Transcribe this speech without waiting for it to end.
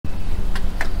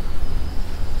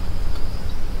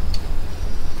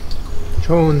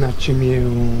좋은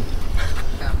아침이에요.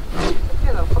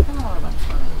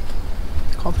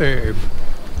 Coffee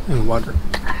and water.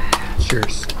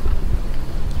 Cheers.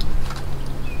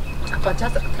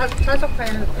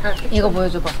 이거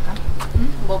보여줘봐.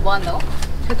 응? 뭐 한다고?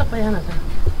 찰떡파이 하나 사.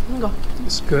 이거.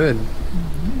 It's good.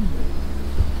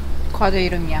 과자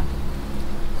이름이야.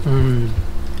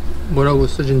 뭐라고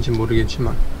써진지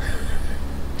모르겠지만.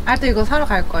 아, 또 이거 사러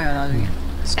갈 거예요 나중에.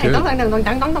 It's good.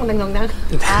 당당당당당당당당당.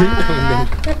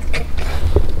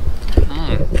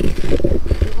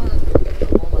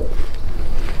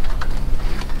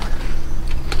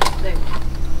 네.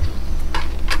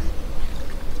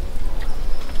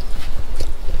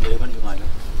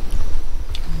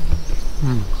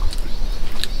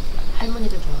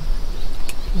 할머니들 좋아.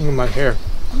 Look at my hair.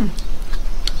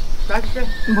 맛있어.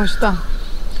 멋있다.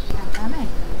 약간해.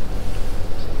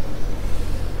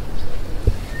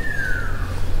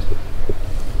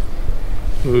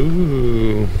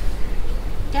 Ooh.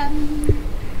 짠.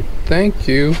 Thank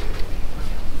you.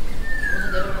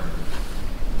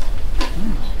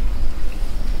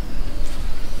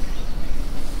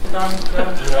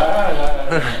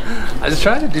 I was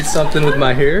trying to do something with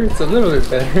my hair. It's a little bit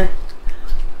better.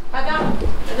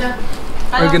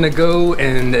 We're gonna go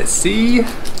and see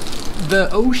the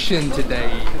ocean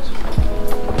today.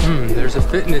 There's a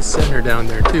fitness center down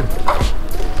there too.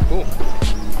 Cool.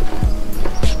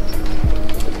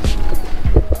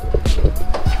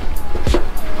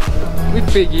 We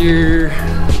figure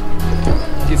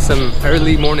get some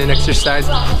early morning exercise.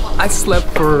 I slept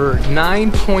for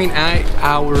 9.8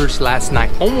 hours last night,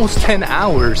 almost 10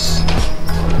 hours.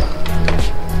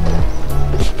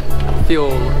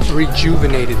 Feel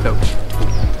rejuvenated though.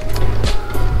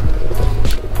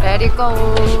 Let it go,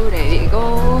 let it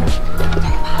go.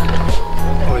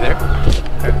 Over there?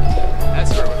 Okay.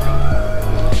 That's where we're going.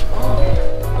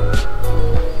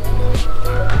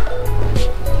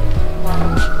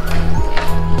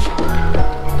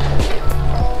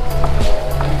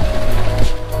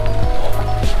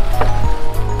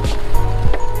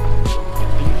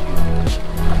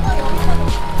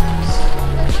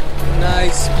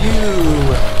 Nice view.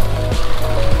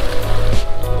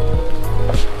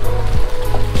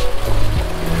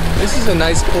 This is a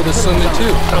nice pool to swim in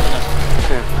too.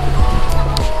 Yeah.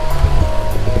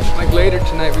 Like later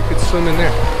tonight we could swim in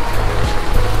there.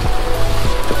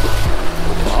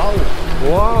 Wow.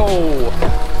 Whoa.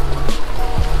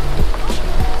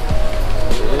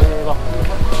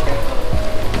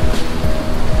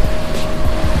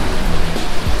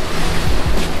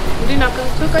 우리는 아까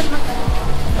저기까지만 가자.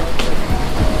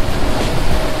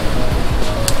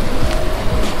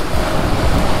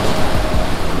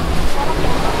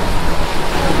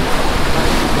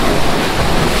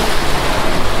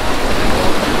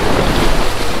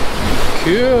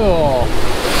 Cool.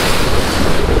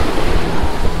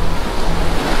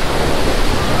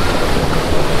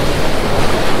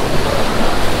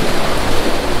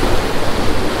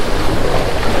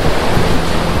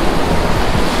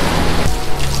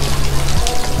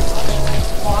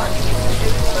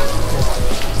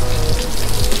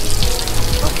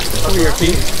 Over your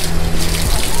feet.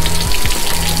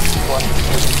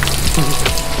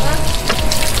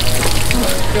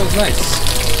 Feels nice.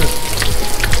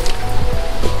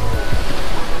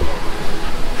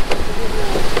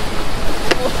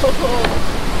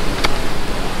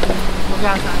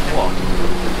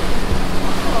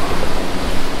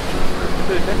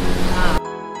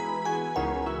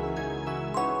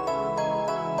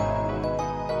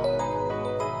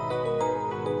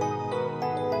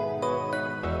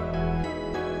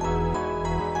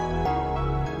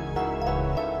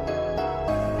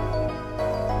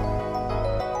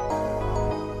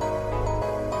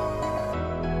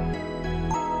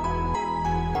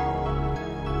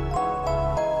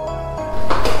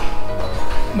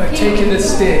 By taking the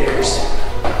stairs.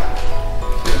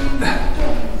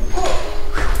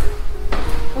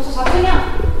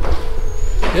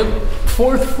 Yep,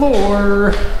 4th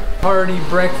floor. Party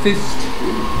breakfast.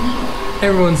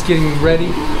 Everyone's getting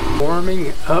ready.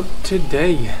 Warming up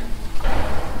today.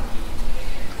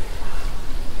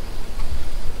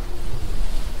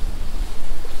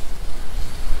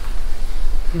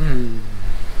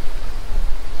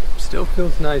 Still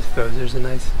feels nice though. There's a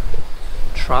nice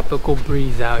tropical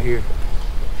breeze out here.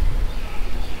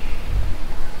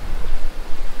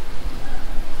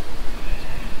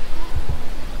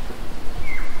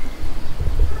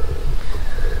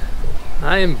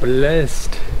 I am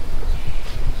blessed.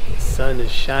 The sun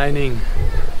is shining.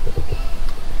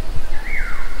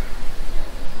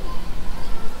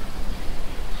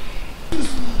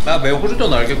 나 매우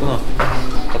호주전 알겠구나.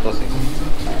 갔다 왔으니까.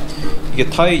 이게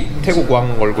태국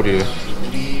왕 얼굴이에요.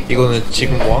 이거는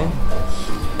지금 왕,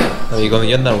 이거는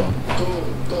옛날 왕.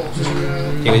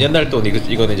 이건 옛날 돈,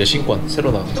 이거는 이제 신권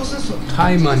새로 나온.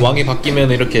 타이만 왕이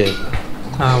바뀌면 이렇게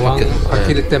왕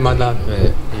바뀔 때마다.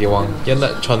 네, 이게 왕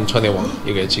옛날 전의 왕,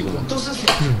 이게 지금 왕.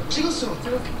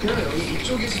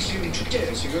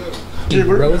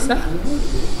 Rosa?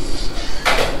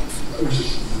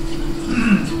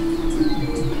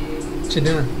 What you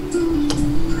doing?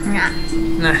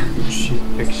 Nah.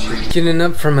 Getting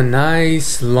up from a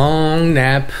nice long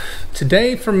nap.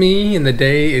 Today for me and the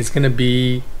day is gonna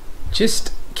be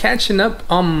just catching up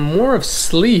on more of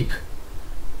sleep.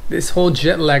 This whole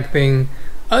jet lag thing,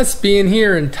 us being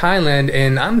here in Thailand,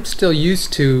 and I'm still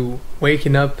used to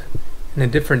waking up in a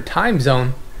different time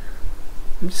zone.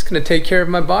 I'm just gonna take care of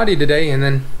my body today and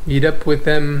then meet up with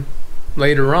them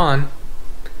later on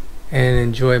and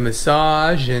enjoy a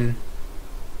massage and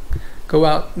go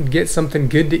out and get something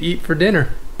good to eat for dinner.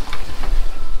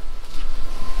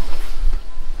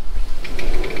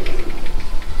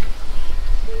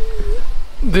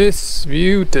 This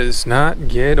view does not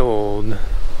get old.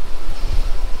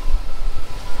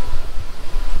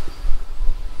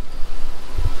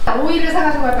 오이를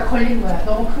사가지고 왔다 걸린 거야.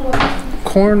 너무 큰 거.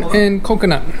 Corn and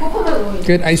coconut.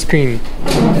 Good ice cream.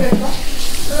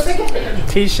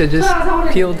 Tisha just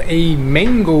peeled a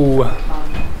mango.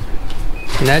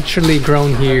 Naturally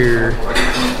grown here.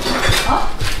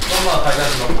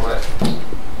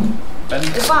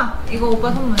 오빠, 이거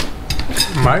오빠 선물.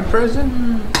 My present?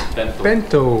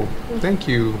 Bento. Thank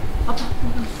you.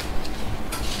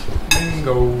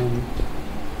 Mango.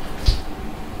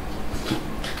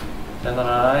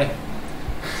 짜나라이.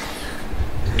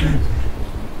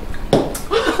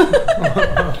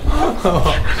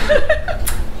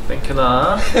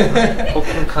 땡큐나.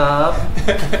 코쿤캅.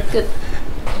 끝.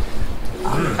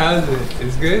 How's it?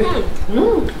 It's good?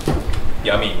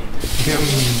 야미.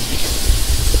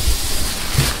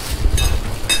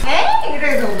 에이,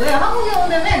 그래도 왜 한국에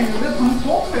오려면 왜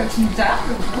방송? 그래, 진짜야?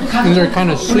 These are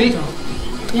kind of sweet,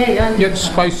 예, yet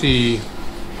spicy.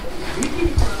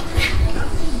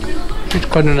 Just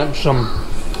cutting up some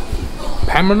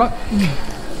pamela.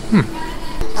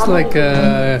 It's like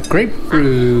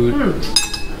grapefruit.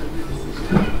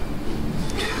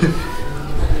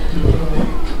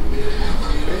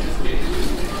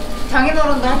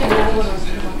 장인어른도 한개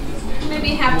먹어보셨어요.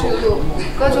 Maybe have to go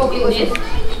to this.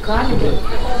 그거 아니고.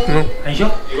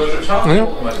 한시요? 아니요,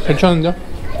 괜찮은데?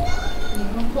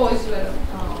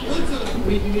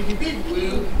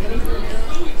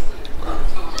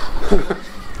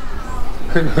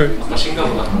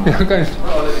 약간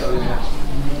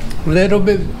little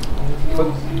bit.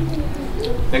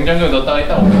 냉장고에 넣었다가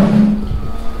이따 먹어요.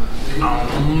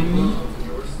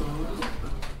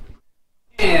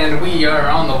 And we are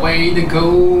on the way to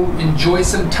go enjoy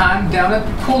some time down at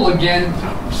the pool again.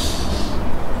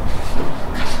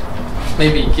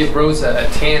 Maybe give Rosa a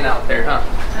tan out there, huh?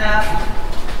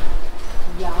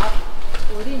 야,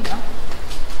 어디 있냐?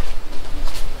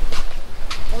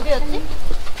 어디였지?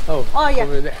 Oh, yeah.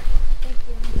 over there.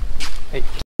 Hey.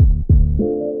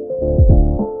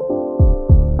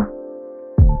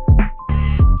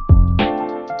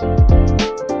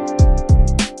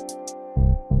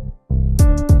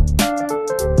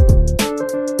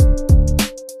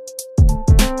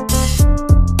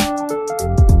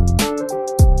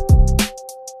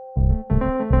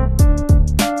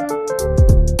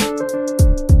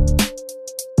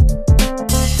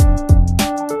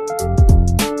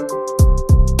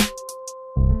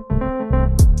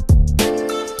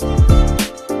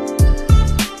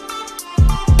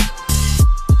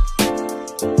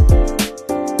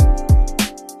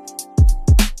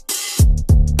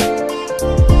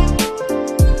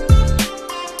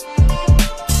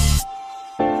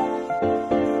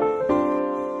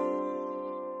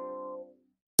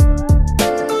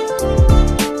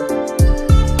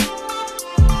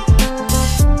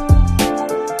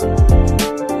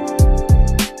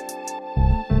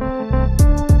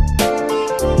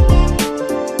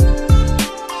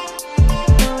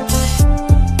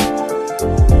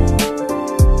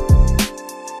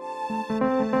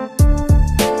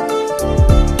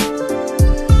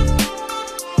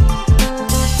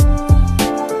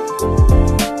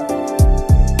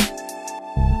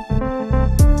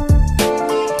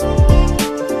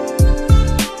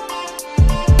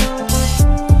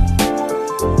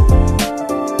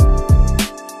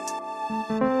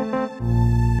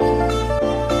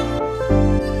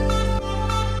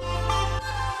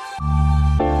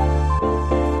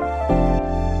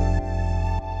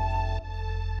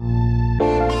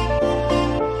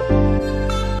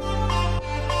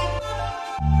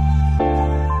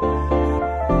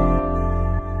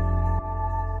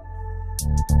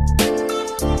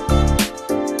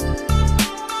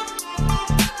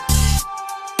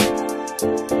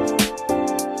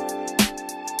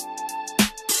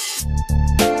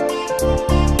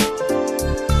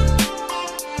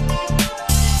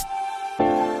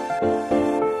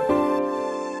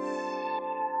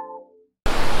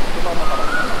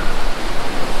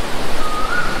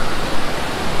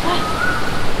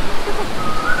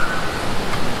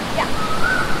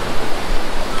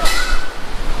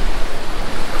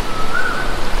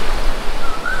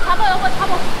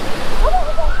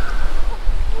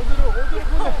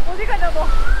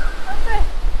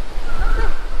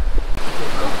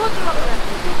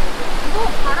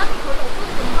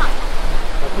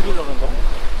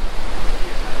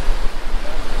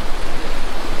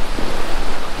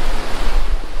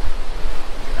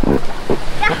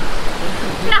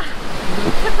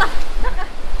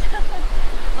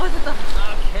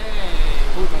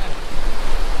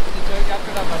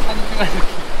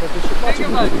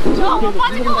 한번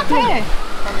빠질 것 같아.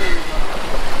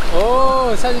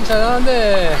 오, 사진 잘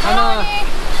나오는데. 하나,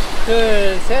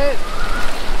 둘, 셋.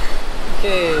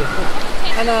 오케이.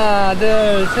 하나,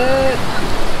 둘, 셋.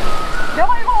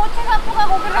 내가 이거 어떻게 갖고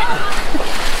가고 그래?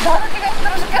 나도 지금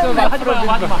힘들어 죽겠는데.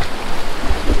 하지 마.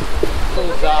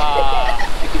 자,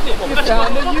 you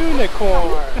found a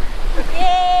unicorn. 예.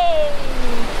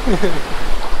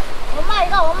 엄마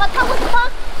이거 엄마 타고 싶어?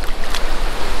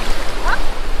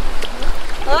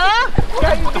 어? 야,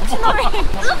 이 미친놈이.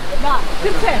 나,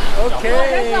 그치? 오케이.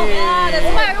 야, 내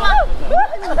엄마 이리 와.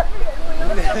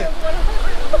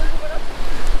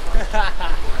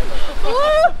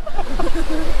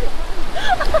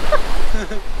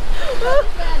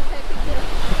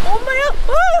 엄마야.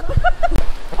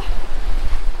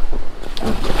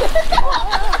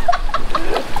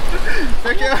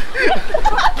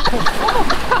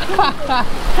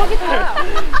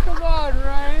 Come on,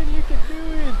 Ryan, you can do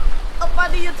it. 오빠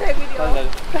do you take video?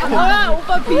 뭐야?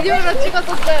 오빠 비디오로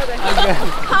찍었었어야 돼.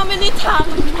 How many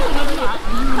times?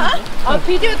 아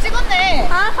비디오 찍었네.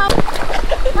 아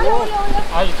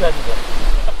이렇게 하지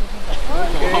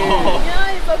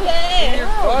야 이거 돼.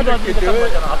 Brother can do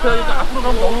it. 앞으로 가면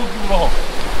너무 울어.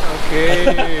 Okay.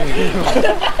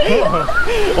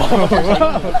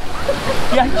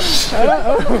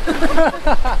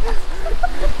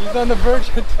 He's on the verge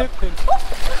of tipping.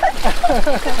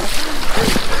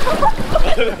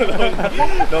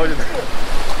 넘어진다.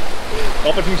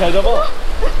 아빠 등 잘 잡아.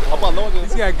 아빠 안 넘어져.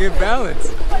 He's got good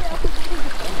balance.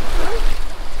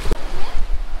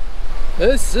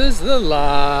 This is the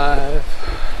life.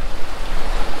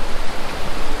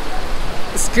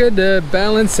 It's good to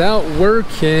balance out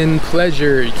work and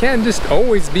pleasure. You can't just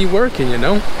always be working, you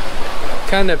know?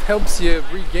 Kind of helps you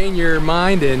regain your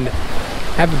mind and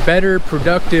have a better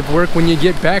productive work when you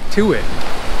get back to it.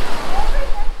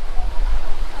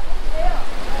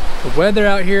 The weather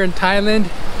out here in Thailand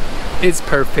is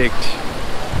perfect.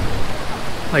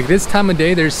 Like this time of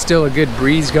day, there's still a good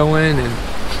breeze going and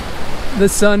the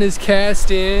sun is cast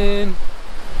in.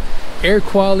 Air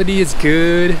quality is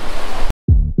good.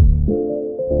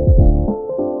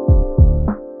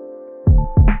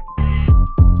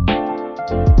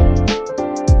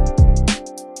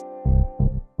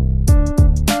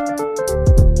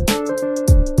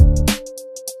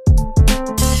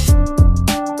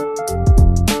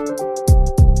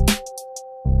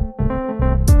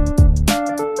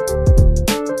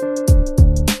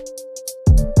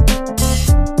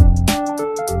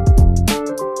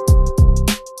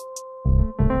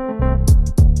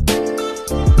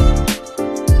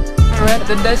 At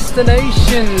the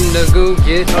destination to go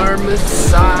get our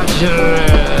massages.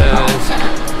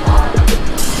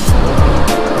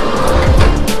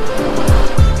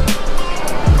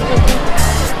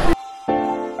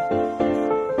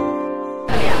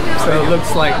 So it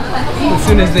looks like as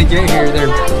soon as they get here, they're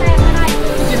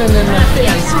getting in the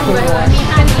ice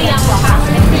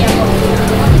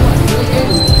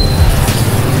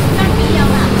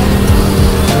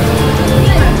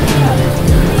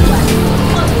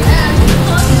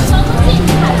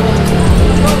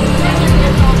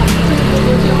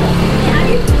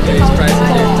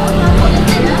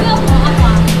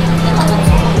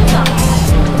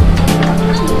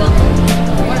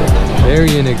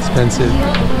very inexpensive.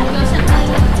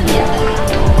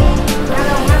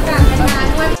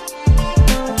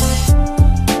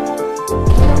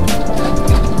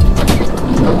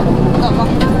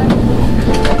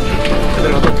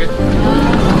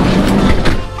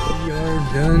 We are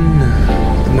done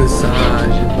the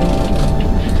massage.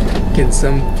 Get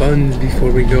some funds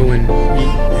before we go and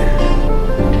eat.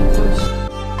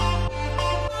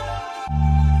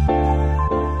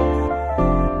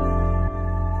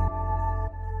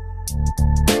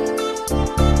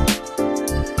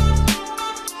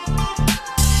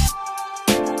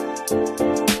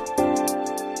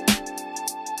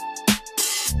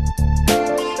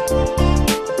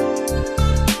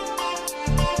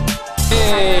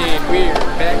 Hey, we're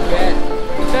back at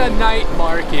the night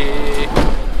market.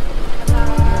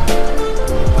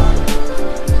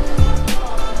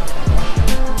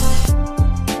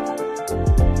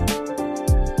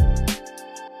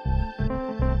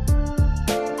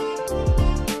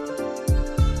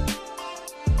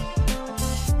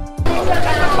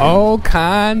 All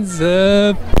kinds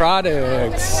of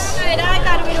products.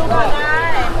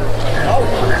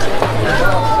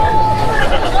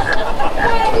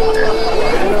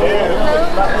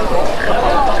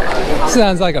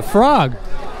 Sounds like a frog.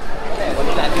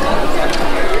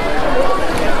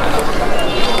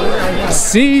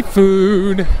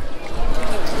 Seafood.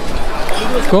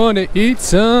 Going to eat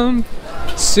some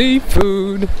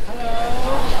seafood.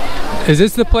 Is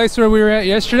this the place where we were at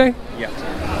yesterday? Yeah.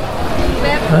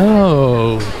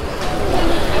 Oh.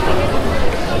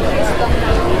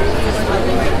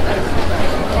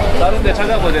 다른 데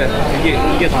찾아보자.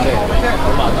 이게 다래.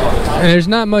 얼마 안 나와. And there's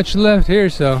not much left here,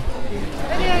 so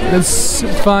let's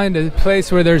find a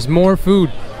place where there's more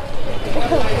food.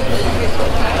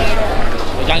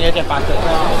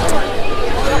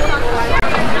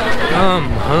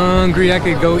 I'm hungry. I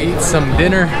could go eat some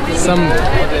dinner.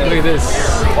 Look at this.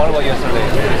 What about yesterday?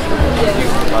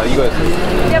 이거였어.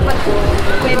 Yeah, but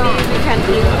maybe we can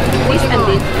eat this and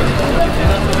this.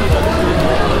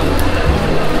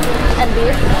 And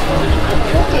this.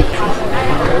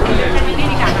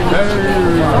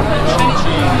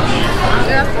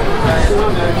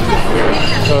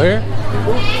 So here?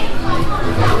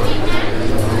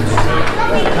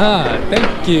 Ah,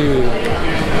 thank you.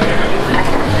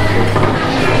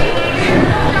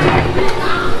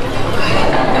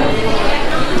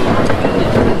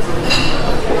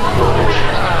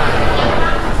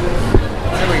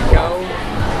 There we go.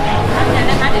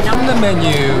 On the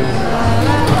menu.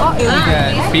 We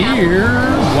got beer,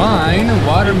 wine,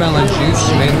 watermelon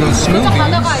juice, mango smoothies,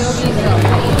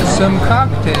 some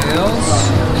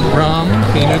cocktails, rum,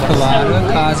 pina colada,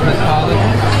 cosmopolitan.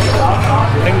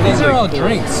 These are all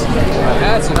drinks.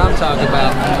 That's what I'm talking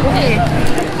about.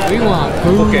 We want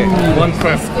food. Okay, one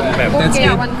crab. That's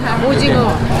good.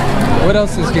 오징어. What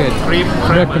else is good?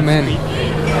 Recommend.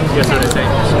 Yesterday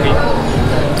sweet.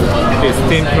 This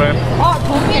steamed crab.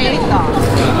 도미에 있다.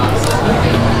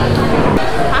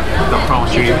 The prawn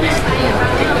shrimp.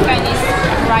 Chinese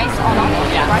rice or not?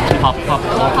 Yeah. Pop.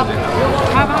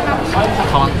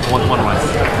 One rice.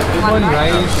 One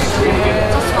rice.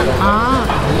 아,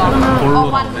 볼로.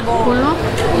 볼로?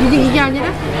 이게 아니라?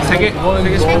 세 개. One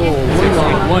bowl. We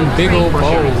want one big old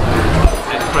bowl.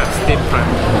 Crab, steamed crab.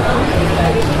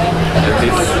 And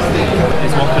this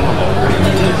is 1 kilo.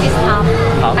 It's half.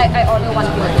 I order 1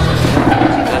 kilo.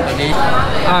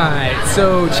 Alright,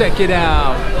 so check it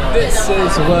out. This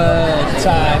is what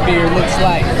Thai beer looks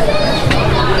like.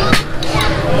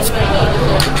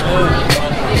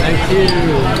 Thank you.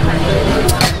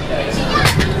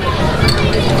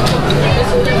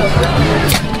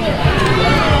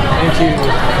 Thank you.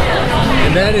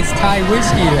 And that is Thai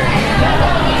whiskey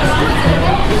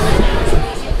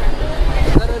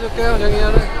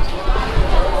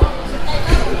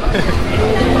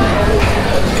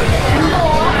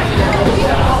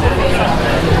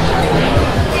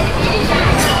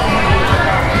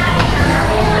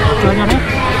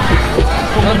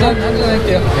한잔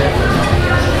할게요.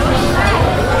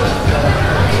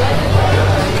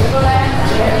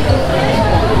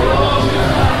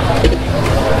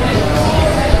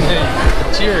 네,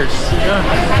 cheers.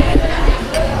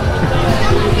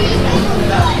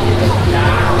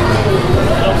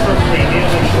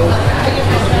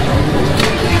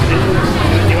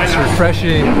 It's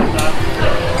refreshing.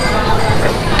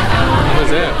 What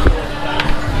is that?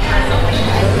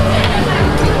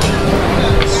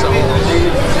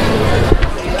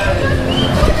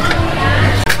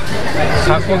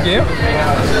 닭고기예요?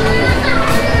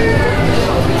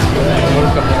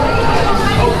 뭘까?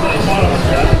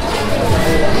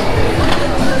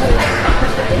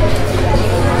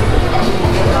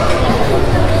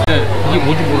 네, 이게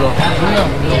뭔지 몰라.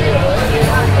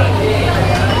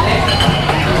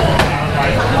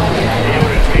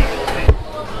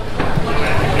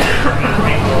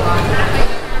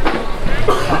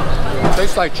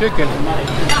 Tastes like chicken.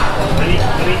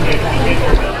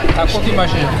 닭고기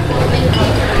맛이.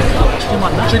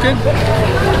 Chicken,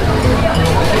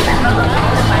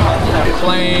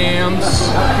 clams,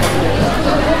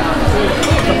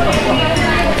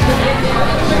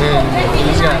 and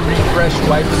he's got fresh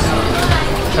wipes.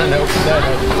 Trying to open that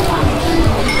up.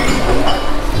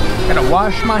 Gotta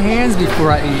wash my hands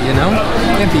before I eat, you know?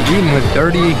 Can't be eating with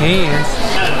dirty hands.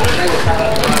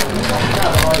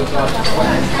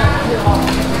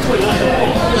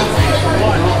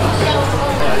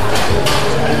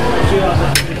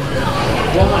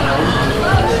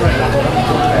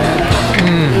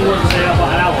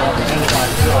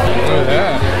 Look at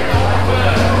that.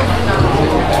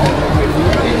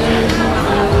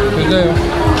 근데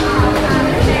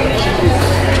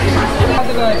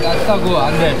카드가 낮다고 안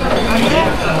돼.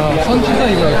 손 씻어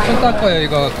이거. 손 닦아요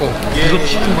이거 갖고. 이거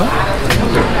시킨 거야?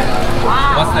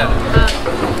 What's that?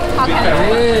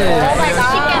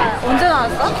 언제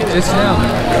나왔어? It's now.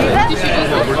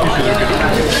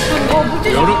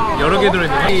 여러 개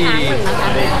들어있네.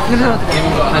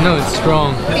 I know it's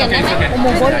strong.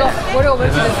 어머 머리가 왜 이렇게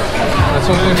됐어? Let's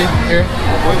open it here.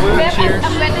 Cheers.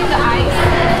 I'm wetting the eyes.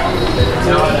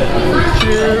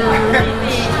 Cheers.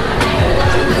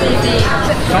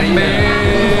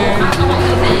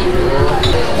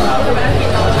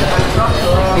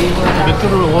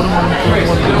 맥주를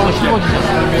얼음만큼 씹어주잖아.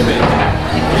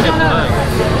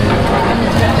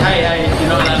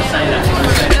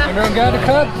 Everyone got a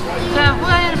cup? 자,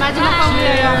 후라이는 마지막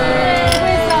거예요.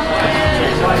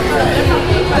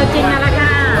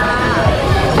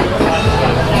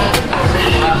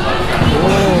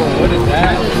 Oh, what is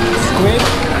that? Squid?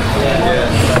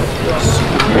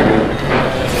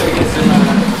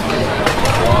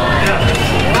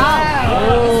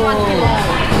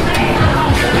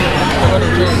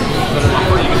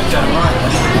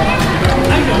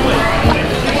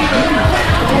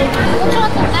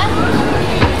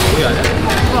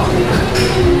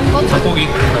 닭고기.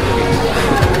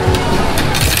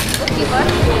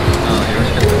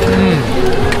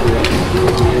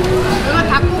 이거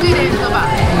닭고기래, 이거 봐.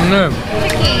 네.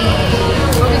 치킨.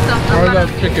 여기 있어. I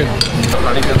love chicken.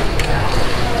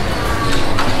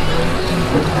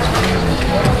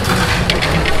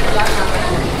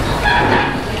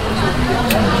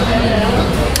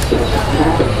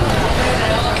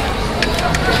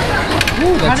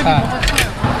 Ooh, that's hot.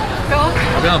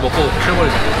 밥이 하나 먹고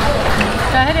채워버리자.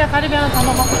 자, 혜리야, 가리비 하나 더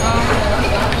먹어.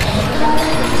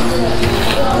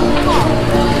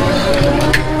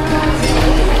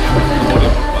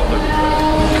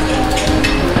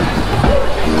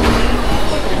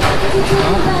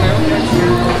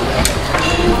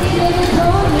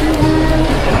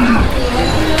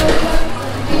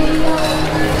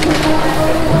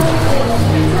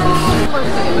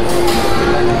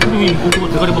 형이 고등어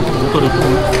대가리 먹고 목도리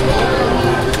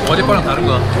어제 거랑 다른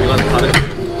거야. 이건 다른.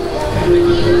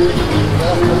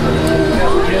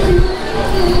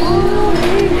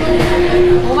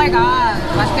 오 마이 갓,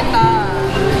 맛있겠다.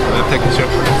 Take a picture.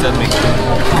 Send me.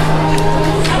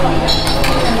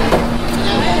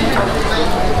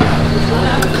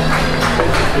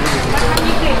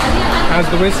 How's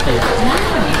the whiskey?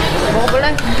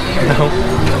 먹어볼래? No.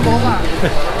 먹어봐.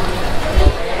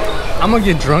 I'm gonna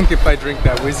get drunk if I drink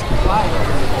that whiskey.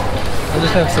 I'll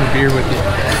just have some beer with you.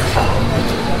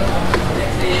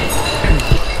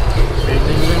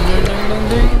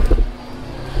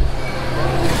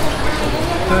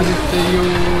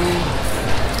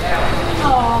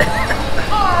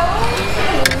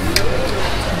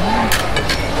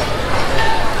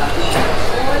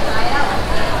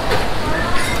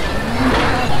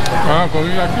 아,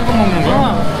 거기가 찍어 먹는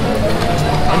거야?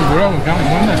 아니, 뭐라고 그냥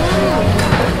먹네.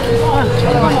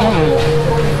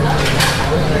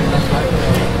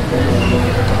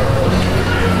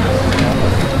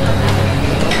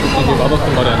 이게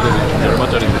맛없는 말이 안 되지.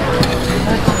 얼마짜리인데?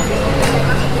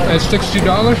 That's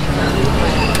 $60?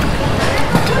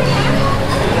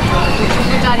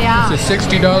 짜리야. It's a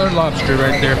 $60 lobster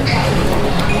right there.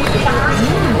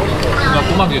 나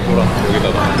꼬막이 돌아.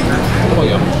 여기다가. 꼬막이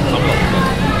아무나 없어.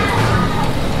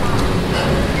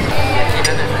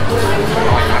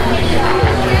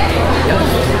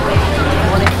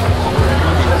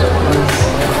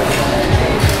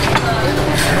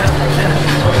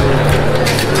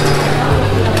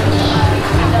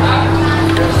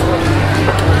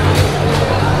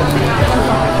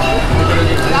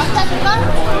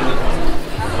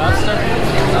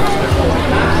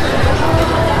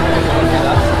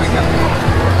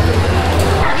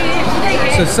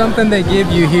 So something they give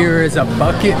you here is a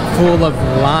bucket full of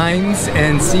limes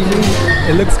and seaweed.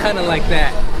 It looks kind of like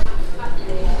that.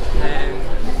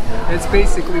 And it's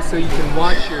basically so you can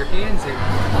wash your hands in.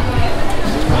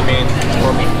 I mean,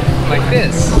 for me. Like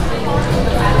this.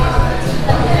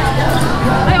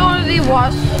 I already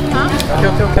washed, huh?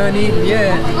 Kyokani,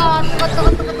 yeah.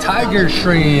 Tiger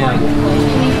shrimp.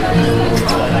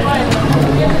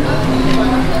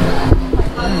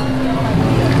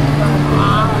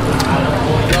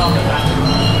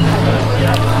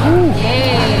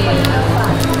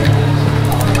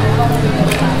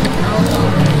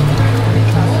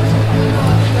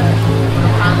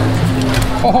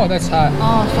 Oh, that's hot.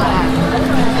 Oh, so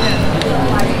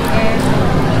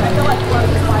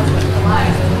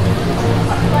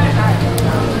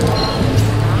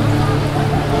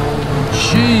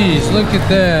Jeez, look at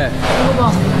that.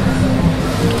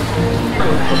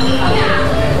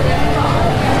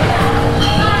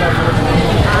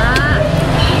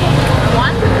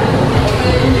 One?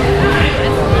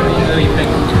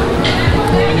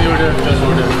 When you order, just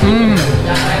order.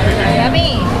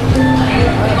 Yummy.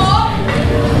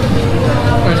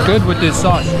 It's good with this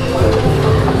sauce.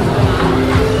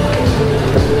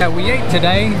 Yeah, we ate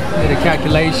today, did a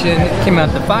calculation, it came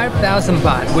out to 5,000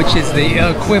 baht, which is the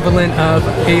equivalent of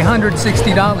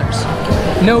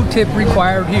 $160. No tip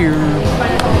required here.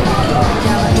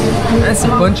 That's a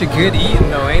bunch of good eating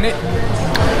though, ain't it?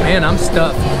 Man, I'm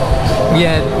stuffed. We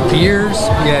had beers,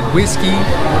 we had whiskey,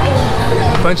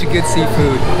 a bunch of good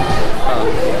seafood.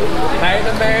 Pay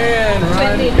the man,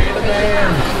 Ron, pay the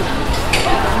man.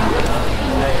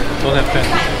 Don't have pen.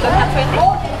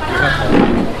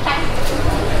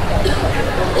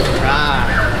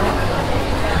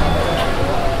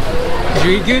 Did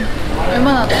you eat good?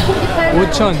 얼마나 돼?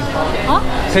 5,000. 어?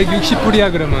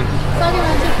 160불이야 그러면.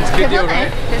 It's a good deal,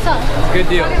 right? 됐어. Good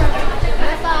deal.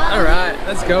 Alright,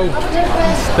 let's go.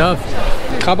 Stuff.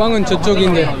 가방은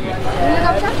저쪽인데.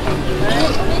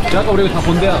 아까 우리가 다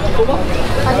본대야. 아,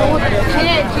 저거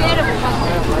뒤에를 못 봤어.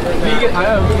 이게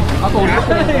다야 여기. 아까 우리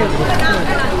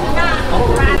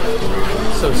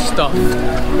So stuffed.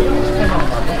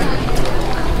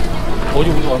 어디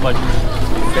우리 얼마지?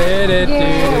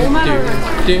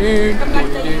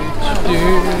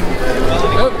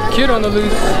 Oh, kid on the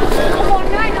loose.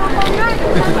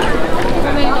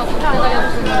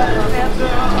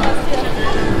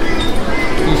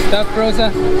 You stuffed, Rosa?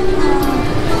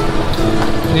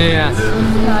 Yeah.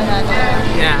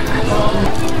 Yeah.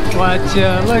 What you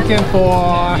looking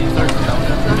for?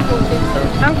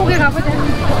 한국에 가보자.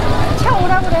 차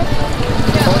오라 그래.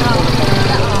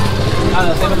 아,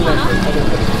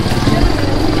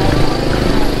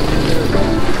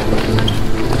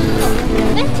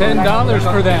 $10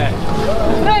 for that.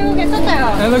 그래, 이거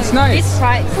괜찮아요. That looks nice. This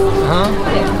price. Huh?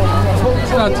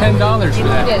 It's about $10 for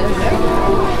that.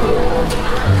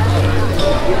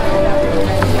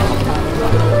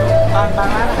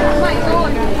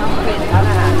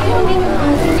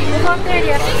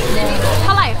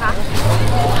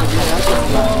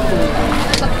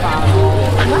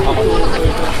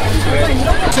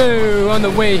 So on the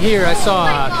way here, I saw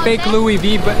a fake Louis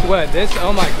V. But what? This?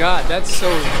 Oh my God, that's so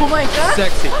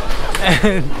sexy.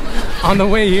 And on the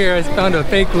way here, I found a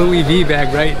fake Louis V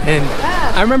bag, right? And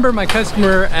I remember my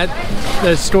customer at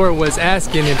the store was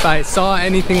asking if I saw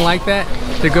anything like that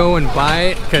to go and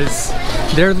buy it, because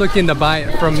they're looking to buy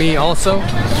it from me also.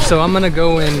 So I'm gonna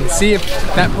go and see if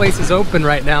that place is open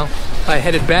right now. I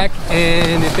headed back,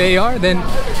 and if they are, then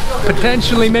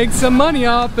potentially make some money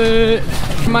off it.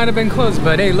 Might have been closed,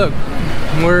 but hey, look,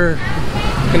 we're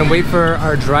gonna wait for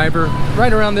our driver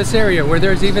right around this area where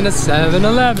there's even a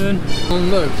 7-Eleven. Oh,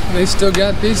 look, they still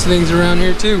got these things around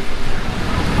here too.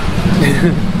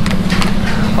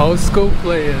 Old school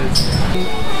players.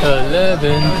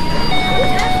 11.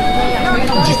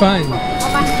 What'd you find?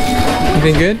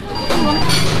 Anything good?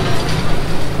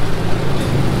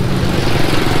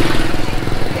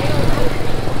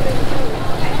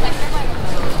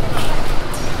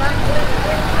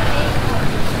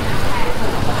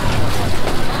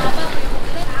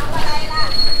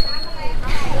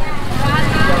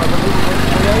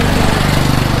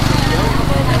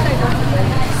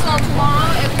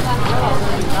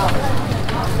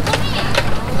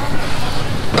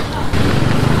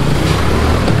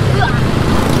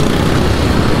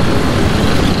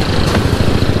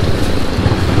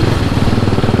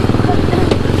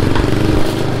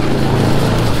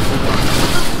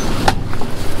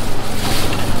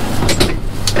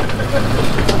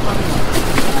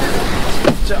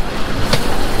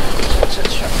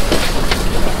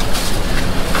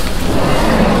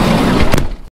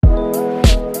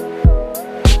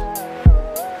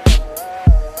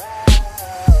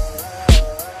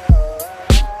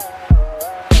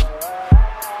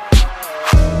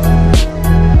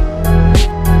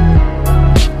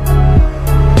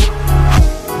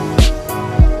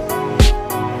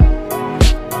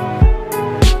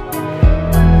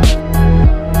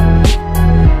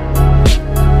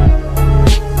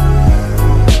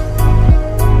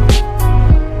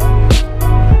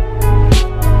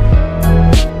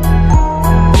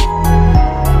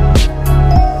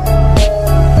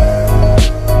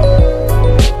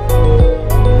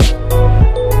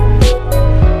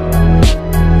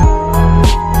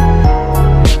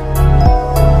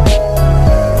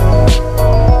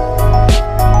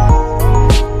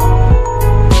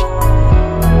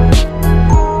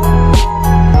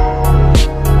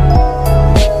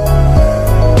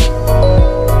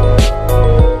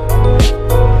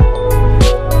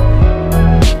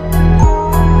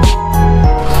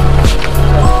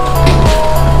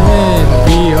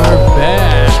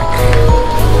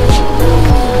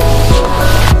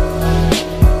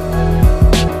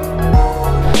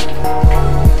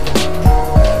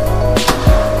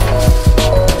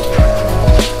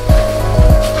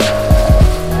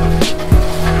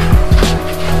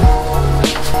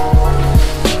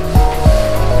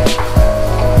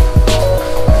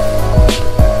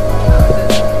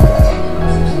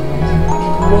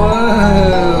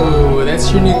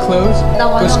 your new clothes?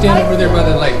 Go stand over there by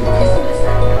the light.